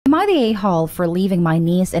Am I the a-hole for leaving my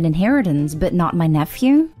niece an inheritance but not my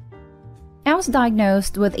nephew? I was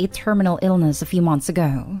diagnosed with a terminal illness a few months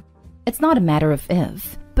ago. It's not a matter of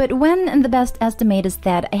if, but when, and the best estimate is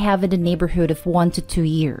that I have in the neighborhood of 1 to 2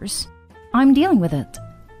 years. I'm dealing with it.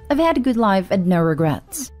 I've had a good life and no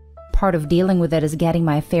regrets. Part of dealing with it is getting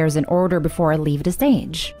my affairs in order before I leave the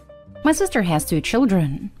stage. My sister has 2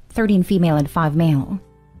 children, 13 female and 5 male.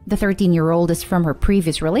 The 13-year-old is from her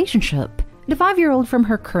previous relationship, the 5-year-old from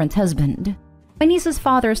her current husband. My niece's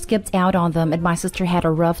father skipped out on them and my sister had a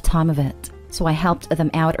rough time of it, so I helped them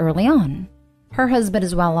out early on. Her husband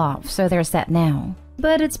is well off, so they're set now.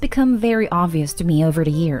 But it's become very obvious to me over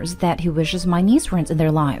the years that he wishes my niece weren't in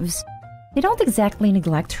their lives. They don't exactly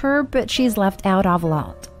neglect her, but she's left out of a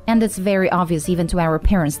lot. And it's very obvious even to our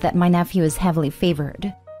parents that my nephew is heavily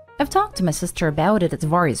favored. I've talked to my sister about it at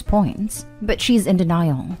various points, but she's in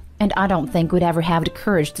denial, and I don't think would ever have the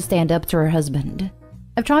courage to stand up to her husband.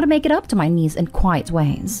 I've tried to make it up to my niece in quiet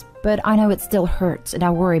ways, but I know it still hurts and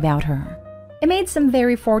I worry about her. I made some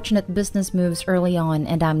very fortunate business moves early on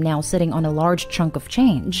and I'm now sitting on a large chunk of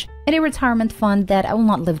change in a retirement fund that I will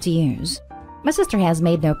not live to use. My sister has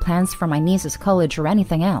made no plans for my niece's college or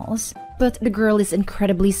anything else, but the girl is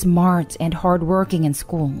incredibly smart and hardworking in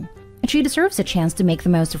school, and she deserves a chance to make the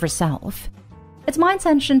most of herself. It's my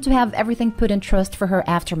intention to have everything put in trust for her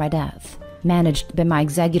after my death, managed by my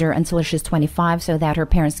executor until she's 25 so that her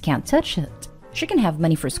parents can't touch it. She can have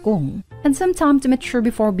money for school, and some time to mature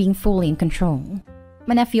before being fully in control.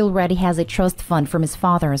 My nephew already has a trust fund from his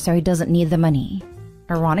father, so he doesn't need the money.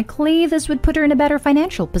 Ironically, this would put her in a better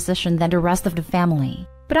financial position than the rest of the family,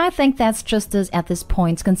 but I think that's just as at this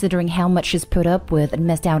point considering how much she's put up with and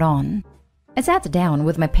missed out on. I sat down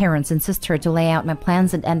with my parents and sister to lay out my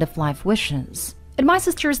plans and end-of-life wishes, and my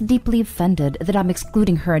sister is deeply offended that I'm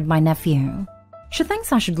excluding her and my nephew. She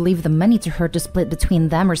thinks I should leave the money to her to split between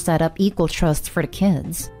them or set up equal trusts for the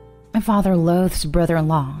kids. My father loathes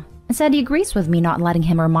brother-in-law and said he agrees with me not letting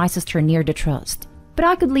him or my sister near the trust, but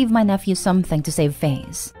I could leave my nephew something to save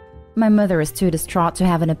face. My mother is too distraught to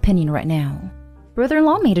have an opinion right now.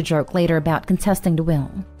 Brother-in-law made a joke later about contesting the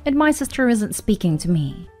will, and my sister isn't speaking to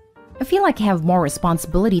me. I feel like I have more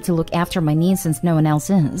responsibility to look after my niece since no one else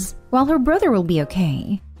is, while her brother will be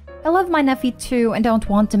okay. I love my nephew too and don't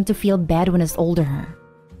want him to feel bad when he's older.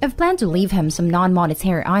 I've planned to leave him some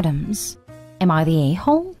non-monetary items. Am I the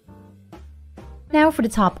a-hole? Now for the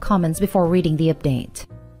top comments before reading the update.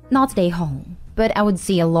 Not the a-hole, but I would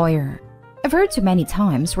see a lawyer. I've heard too many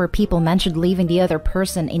times where people mentioned leaving the other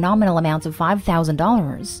person a nominal amount of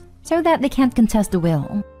 $5,000 so that they can't contest the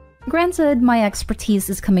will. Granted, my expertise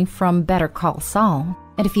is coming from Better Call Saul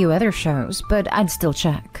and a few other shows, but I'd still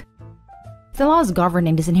check. The laws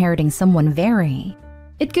governing disinheriting someone vary.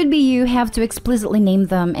 It could be you have to explicitly name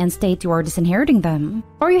them and state you are disinheriting them,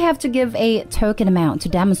 or you have to give a token amount to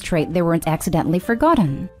demonstrate they weren't accidentally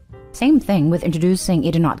forgotten. Same thing with introducing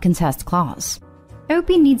a do not contest clause. OP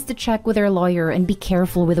needs to check with their lawyer and be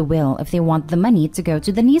careful with a will if they want the money to go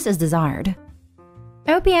to the niece as desired.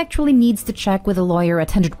 OP actually needs to check with a lawyer at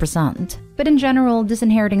 100%, but in general,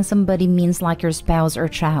 disinheriting somebody means like your spouse or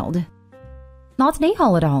child. Not an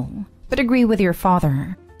a-hole at all, but agree with your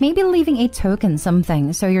father. Maybe leaving a token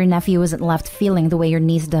something so your nephew isn't left feeling the way your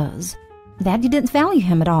niece does, that you didn't value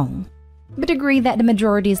him at all. But agree that the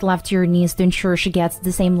majority is left to your niece to ensure she gets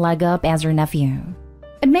the same leg up as her nephew.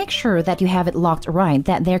 And make sure that you have it locked right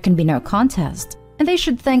that there can be no contest, and they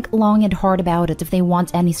should think long and hard about it if they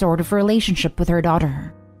want any sort of relationship with her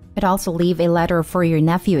daughter. But also leave a letter for your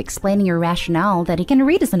nephew explaining your rationale that he can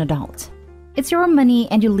read as an adult. It's your money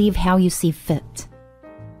and you leave how you see fit.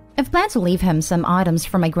 I've planned to leave him some items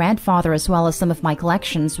from my grandfather as well as some of my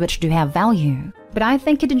collections which do have value, but I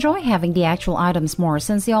think he'd enjoy having the actual items more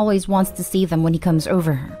since he always wants to see them when he comes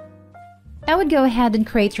over. I would go ahead and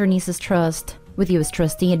create your niece's trust, with you as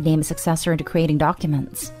trustee and name a successor into creating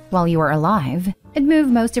documents, while you are alive, and move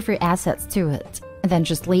most of your assets to it, and then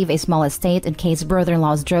just leave a small estate in case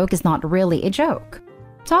brother-in-law's joke is not really a joke.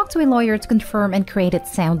 Talk to a lawyer to confirm and create it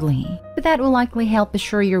soundly, but that will likely help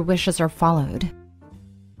assure your wishes are followed.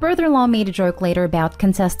 Brother-in-law made a joke later about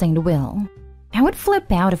contesting the will. I would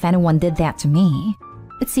flip out if anyone did that to me.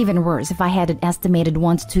 It's even worse if I had an estimated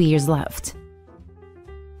 1 to 2 years left.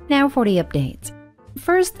 Now for the update.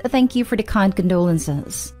 First, thank you for the kind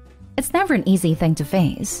condolences. It's never an easy thing to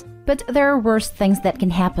face, but there are worse things that can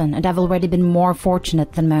happen and I've already been more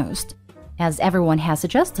fortunate than most. As everyone has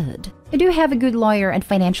suggested, I do have a good lawyer and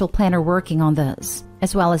financial planner working on this,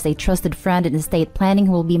 as well as a trusted friend in estate planning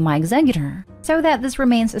who will be my executor, so that this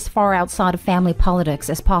remains as far outside of family politics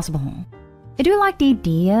as possible. I do like the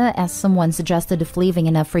idea, as someone suggested, of leaving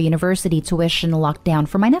enough for university tuition locked down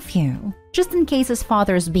for my nephew, just in case his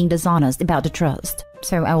father is being dishonest about the trust,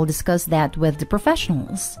 so I will discuss that with the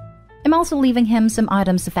professionals. I'm also leaving him some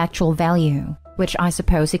items of actual value, which I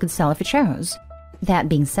suppose he could sell if he chose. That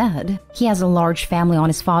being said, he has a large family on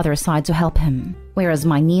his father's side to help him, whereas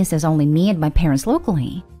my niece is only me and my parents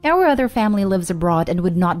locally. Our other family lives abroad and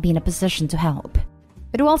would not be in a position to help.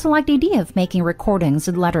 I do also like the idea of making recordings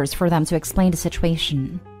and letters for them to explain the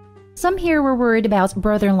situation. Some here were worried about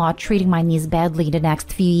brother-in-law treating my niece badly the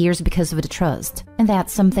next few years because of the trust, and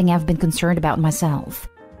that's something I've been concerned about myself.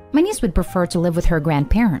 My niece would prefer to live with her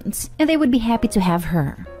grandparents, and they would be happy to have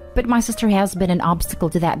her, but my sister has been an obstacle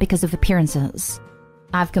to that because of appearances.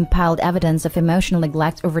 I've compiled evidence of emotional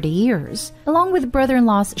neglect over the years, along with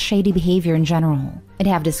brother-in-law's shady behavior in general, and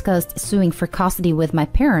have discussed suing for custody with my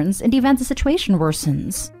parents in the event the situation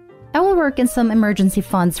worsens. I will work in some emergency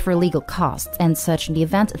funds for legal costs and such in the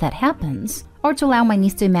event that happens, or to allow my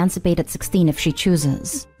niece to emancipate at 16 if she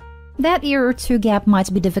chooses. That year or two gap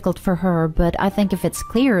might be difficult for her, but I think if it's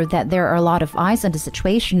clear that there are a lot of eyes on the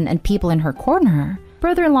situation and people in her corner,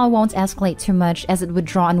 brother-in-law won't escalate too much, as it would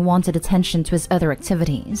draw unwanted attention to his other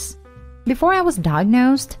activities. Before I was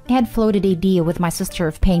diagnosed, I had floated the idea with my sister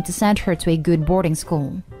of paying to send her to a good boarding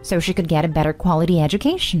school, so she could get a better quality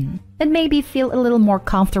education, and maybe feel a little more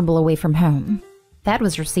comfortable away from home. That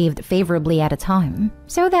was received favorably at a time,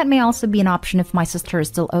 so that may also be an option if my sister is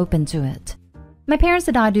still open to it. My parents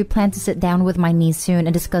and I do plan to sit down with my niece soon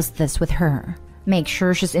and discuss this with her. Make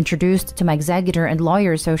sure she's introduced to my executor and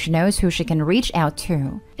lawyer so she knows who she can reach out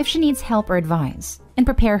to if she needs help or advice, and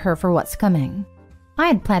prepare her for what's coming. I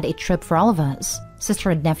had planned a trip for all of us, sister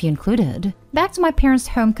and nephew included, back to my parents'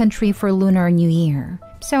 home country for Lunar New Year,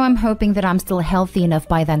 so I'm hoping that I'm still healthy enough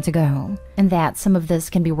by then to go, and that some of this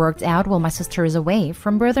can be worked out while my sister is away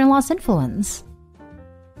from brother-in-law's influence.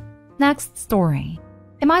 Next story.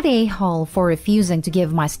 Am I the a-hole for refusing to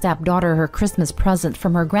give my stepdaughter her Christmas present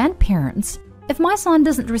from her grandparents if my son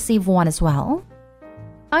doesn't receive one as well?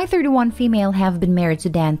 I, 31 female, have been married to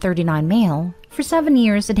Dan, 39 male, for 7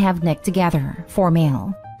 years and have Nick together, 4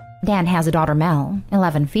 male. Dan has a daughter, Mel,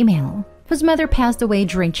 11 female, whose mother passed away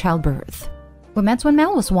during childbirth. We met when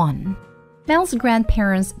Mel was 1. Mel's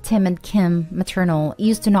grandparents, Tim and Kim, maternal,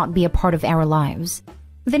 used to not be a part of our lives.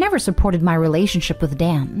 They never supported my relationship with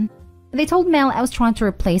Dan. They told Mel I was trying to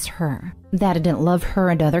replace her, that I didn't love her,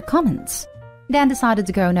 and other comments. Dan decided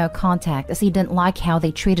to go no contact as he didn't like how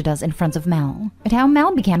they treated us in front of Mel, and how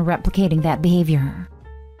Mel began replicating that behavior.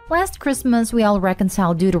 Last Christmas, we all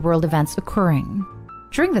reconciled due to world events occurring.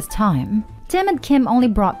 During this time, Tim and Kim only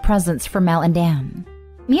brought presents for Mel and Dan.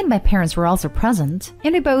 Me and my parents were also present,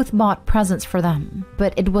 and we both bought presents for them,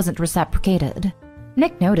 but it wasn't reciprocated.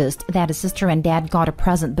 Nick noticed that his sister and dad got a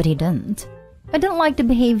present, but he didn't. I didn't like the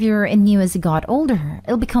behavior and knew as he got older,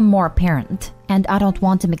 it'll become more apparent, and I don't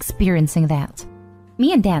want him experiencing that.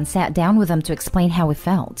 Me and Dan sat down with them to explain how we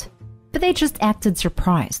felt, but they just acted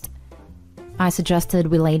surprised. I suggested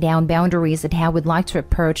we lay down boundaries at how we'd like to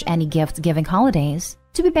approach any gift-giving holidays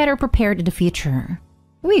to be better prepared in the future.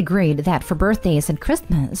 We agreed that for birthdays and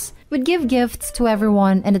Christmas, we'd give gifts to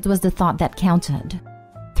everyone, and it was the thought that counted.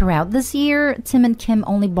 Throughout this year, Tim and Kim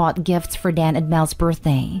only bought gifts for Dan and Mel's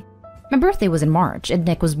birthday. My birthday was in March and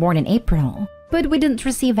Nick was born in April, but we didn't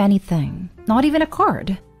receive anything, not even a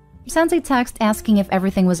card. Sent a text asking if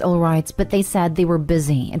everything was alright, but they said they were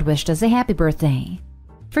busy and wished us a happy birthday.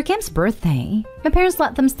 For Kim's birthday, my parents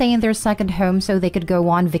let them stay in their second home so they could go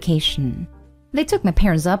on vacation. They took my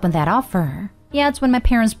parents up on that offer, yet when my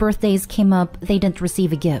parents' birthdays came up, they didn't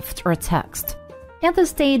receive a gift or a text. At this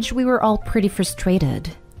stage, we were all pretty frustrated,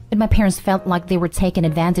 and my parents felt like they were taken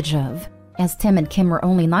advantage of, as Tim and Kim were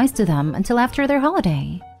only nice to them until after their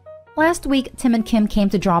holiday. Last week, Tim and Kim came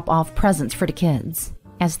to drop off presents for the kids,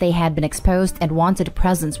 as they had been exposed and wanted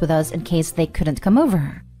presents with us in case they couldn't come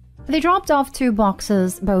over. They dropped off 2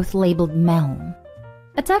 boxes, both labeled Mel.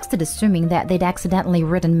 I texted assuming that they'd accidentally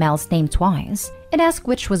written Mel's name twice, and asked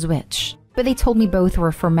which was which, but they told me both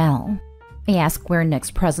were for Mel. I asked where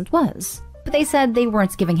Nick's present was, but they said they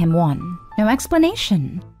weren't giving him one. No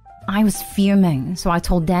explanation. I was fuming, so I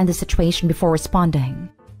told Dan the situation before responding.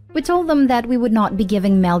 We told them that we would not be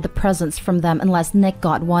giving Mel the presents from them unless Nick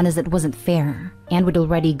got one, as it wasn't fair, and we'd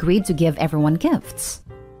already agreed to give everyone gifts.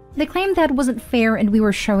 They claimed that wasn't fair and we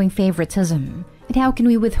were showing favoritism, and how can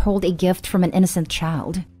we withhold a gift from an innocent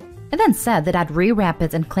child? I then said that I'd rewrap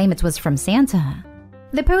it and claim it was from Santa.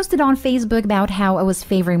 They posted on Facebook about how I was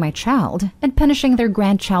favoring my child and punishing their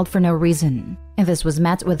grandchild for no reason, and this was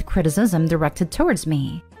met with criticism directed towards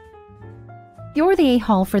me. You're the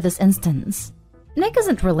a-hole for this instance. Nick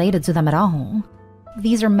isn't related to them at all.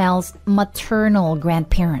 These are Mel's maternal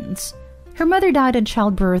grandparents. Her mother died in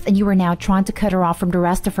childbirth and you are now trying to cut her off from the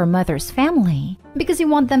rest of her mother's family because you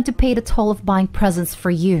want them to pay the toll of buying presents for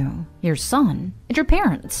you, your son, and your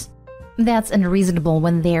parents. That's unreasonable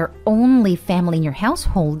when their only family in your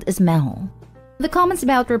household is Mel. The comments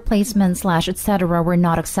about replacement / etc. were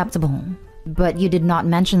not acceptable, but you did not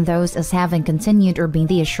mention those as having continued or being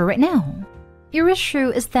the issue right now. Your issue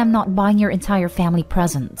is them not buying your entire family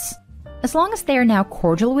presents. As long as they are now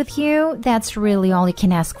cordial with you, that's really all you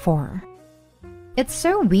can ask for. It's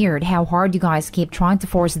so weird how hard you guys keep trying to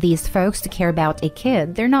force these folks to care about a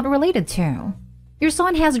kid they're not related to. Your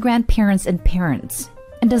son has grandparents and parents,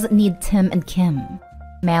 and doesn't need Tim and Kim.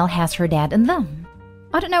 Mel has her dad and them.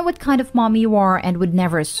 I don't know what kind of mom you are and would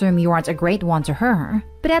never assume you aren't a great one to her,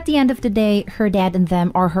 but at the end of the day, her dad and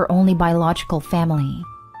them are her only biological family.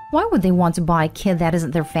 Why would they want to buy a kid that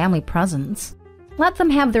isn't their family presents? Let them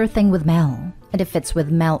have their thing with Mel, and if it's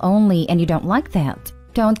with Mel only and you don't like that,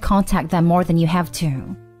 don't contact them more than you have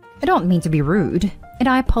to. I don't mean to be rude, and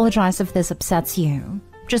I apologize if this upsets you.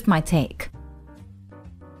 Just my take.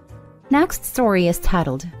 Next story is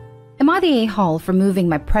titled, Am I the a-hole for moving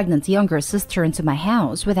my pregnant younger sister into my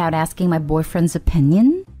house without asking my boyfriend's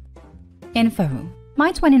opinion? Info.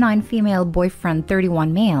 My 29 female boyfriend,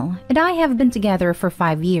 31 male, and I have been together for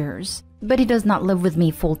 5 years, but he does not live with me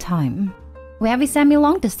full-time. We have a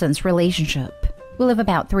semi-long-distance relationship. We live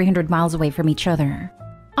about 300 miles away from each other.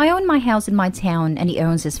 I own my house in my town and he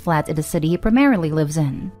owns his flat in the city he primarily lives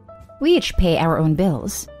in. We each pay our own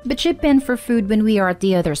bills, but chip in for food when we are at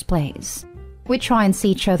the other's place. We try and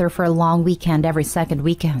see each other for a long weekend every second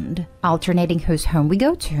weekend, alternating whose home we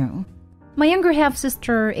go to. My younger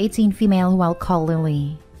half-sister, 18 female who I'll call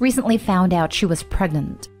Lily, recently found out she was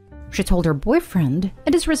pregnant. She told her boyfriend,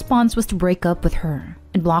 and his response was to break up with her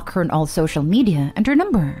and block her on all social media and her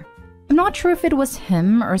number. I'm not sure if it was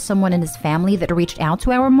him or someone in his family that reached out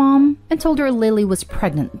to our mom and told her Lily was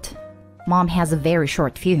pregnant. Mom has a very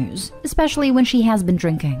short fuse, especially when she has been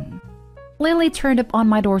drinking. Lily turned up on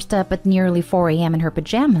my doorstep at nearly 4 a.m. in her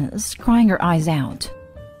pajamas, crying her eyes out.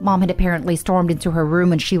 Mom had apparently stormed into her room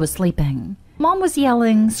when she was sleeping. Mom was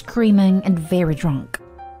yelling, screaming, and very drunk.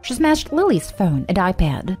 She smashed Lily's phone and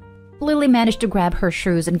iPad. Lily managed to grab her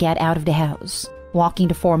shoes and get out of the house, walking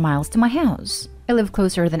the 4 miles to my house. I live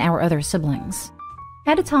closer than our other siblings.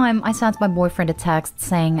 At the time, I sent my boyfriend a text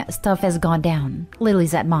saying, "Stuff has gone down.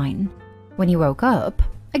 Lily's at mine." When he woke up,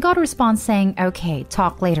 I got a response saying, "Okay,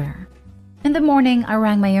 talk later." In the morning, I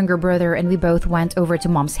rang my younger brother and we both went over to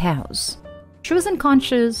Mom's house. She was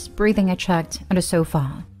unconscious, breathing I checked, on the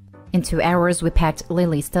sofa. In 2 hours, we packed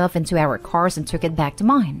Lily's stuff into our cars and took it back to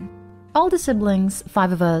mine. All the siblings,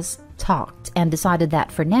 5 of us, talked and decided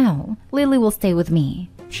that for now, Lily will stay with me.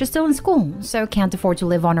 She's still in school, so can't afford to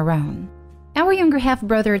live on her own. Our younger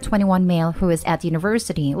half-brother, 21 male, who is at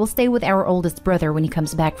university, will stay with our oldest brother when he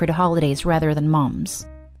comes back for the holidays rather than Mom's.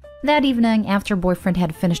 That evening, after boyfriend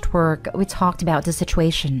had finished work, we talked about the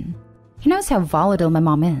situation. He knows how volatile my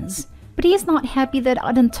mom is, but he is not happy that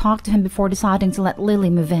I didn't talk to him before deciding to let Lily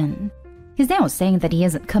move in. He's now saying that he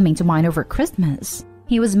isn't coming to mine over Christmas.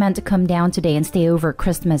 He was meant to come down today and stay over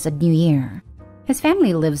Christmas and New Year. His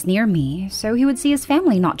family lives near me, so he would see his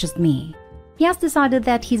family, not just me. He has decided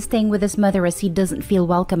that he's staying with his mother as he doesn't feel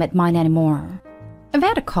welcome at mine anymore. I've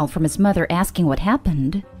had a call from his mother asking what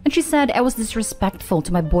happened, and she said I was disrespectful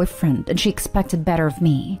to my boyfriend and she expected better of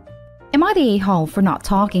me. Am I the a-hole for not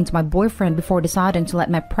talking to my boyfriend before deciding to let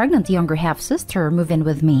my pregnant younger half-sister move in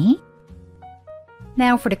with me?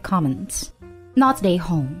 Now for the comments. Not the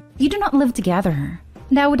a-hole. You do not live together.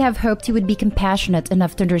 And I would have hoped you would be compassionate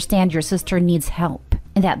enough to understand your sister needs help,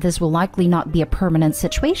 and that this will likely not be a permanent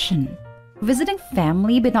situation. Visiting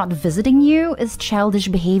family but not visiting you is childish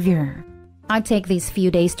behavior. I'd take these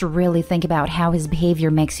few days to really think about how his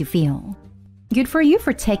behavior makes you feel. Good for you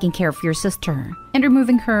for taking care of your sister and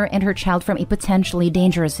removing her and her child from a potentially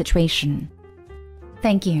dangerous situation.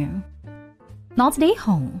 Thank you. Not the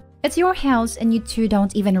a-hole. It's your house and you two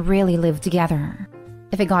don't even really live together.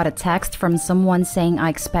 If I got a text from someone saying I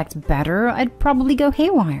expect better, I'd probably go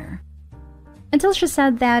haywire. Until she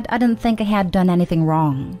said that, I didn't think I had done anything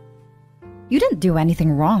wrong. You didn't do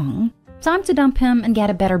anything wrong. Time to dump him and get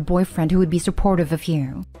a better boyfriend who would be supportive of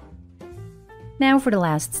you. Now for the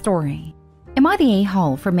last story. Am I the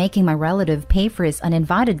a-hole for making my relative pay for his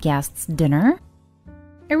uninvited guests' dinner?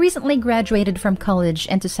 I recently graduated from college,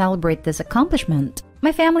 and to celebrate this accomplishment,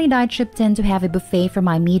 my family and I chipped in to have a buffet for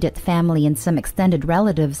my immediate family and some extended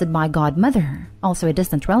relatives and my godmother, also a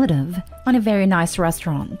distant relative, on a very nice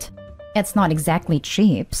restaurant. It's not exactly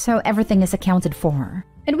cheap, so everything is accounted for.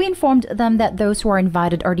 and we informed them that those who are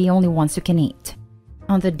invited are the only ones who can eat.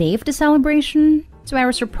 On the day of the celebration, to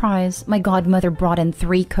our surprise, my godmother brought in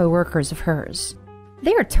 3 co-workers of hers.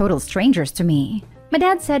 They are total strangers to me. My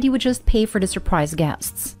dad said he would just pay for the surprise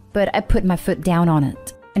guests, but I put my foot down on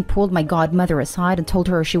it and pulled my godmother aside and told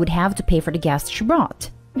her she would have to pay for the guests she brought,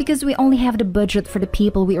 because we only have the budget for the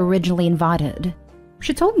people we originally invited.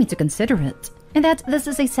 She told me to consider it, and that this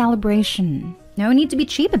is a celebration. No need to be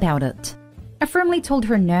cheap about it. I firmly told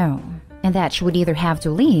her no, and that she would either have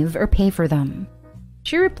to leave or pay for them.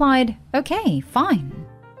 She replied, okay, fine.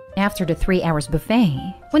 After the 3 hours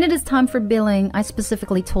buffet, when it is time for billing, I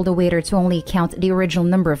specifically told the waiter to only count the original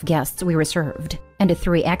number of guests we reserved, and the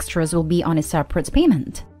 3 extras will be on a separate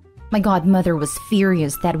payment. My godmother was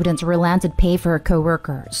furious that we didn't relent and pay for her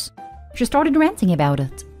co-workers. She started ranting about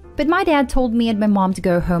it, but my dad told me and my mom to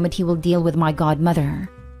go home and he will deal with my godmother.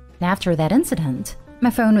 After that incident, my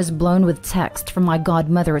phone was blown with text from my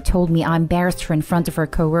godmother who told me I embarrassed her in front of her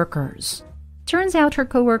co-workers. Turns out her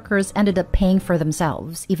co-workers ended up paying for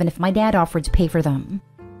themselves, even if my dad offered to pay for them.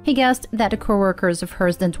 He guessed that the co-workers of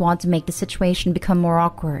hers didn't want to make the situation become more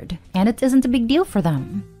awkward, and it isn't a big deal for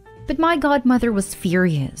them. But my godmother was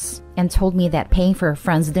furious, and told me that paying for her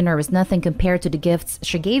friend's dinner was nothing compared to the gifts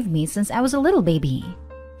she gave me since I was a little baby.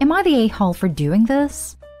 Am I the a-hole for doing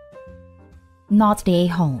this? Not the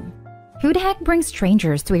a-hole. Who the heck brings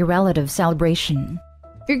strangers to a relative celebration?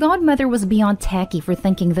 Your godmother was beyond tacky for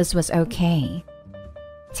thinking this was okay.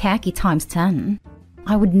 Tacky times 10.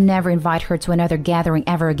 I would never invite her to another gathering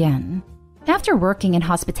ever again. After working in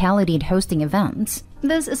hospitality and hosting events,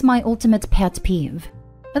 this is my ultimate pet peeve.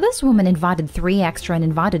 This woman invited 3 extra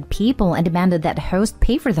uninvited people and demanded that the host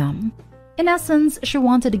pay for them. In essence, she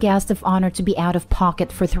wanted a guest of honor to be out of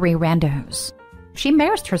pocket for 3 randos. She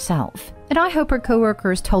embarrassed herself, and I hope her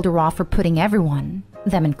co-workers told her off for putting everyone,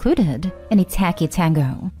 them included, in a tacky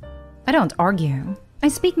tango. I don't argue. I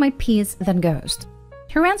speak my piece, then ghost.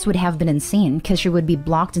 Her rants would have been insane because she would be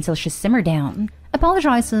blocked until she simmered down,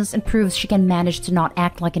 apologizes, and proves she can manage to not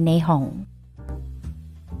act like an a-hole.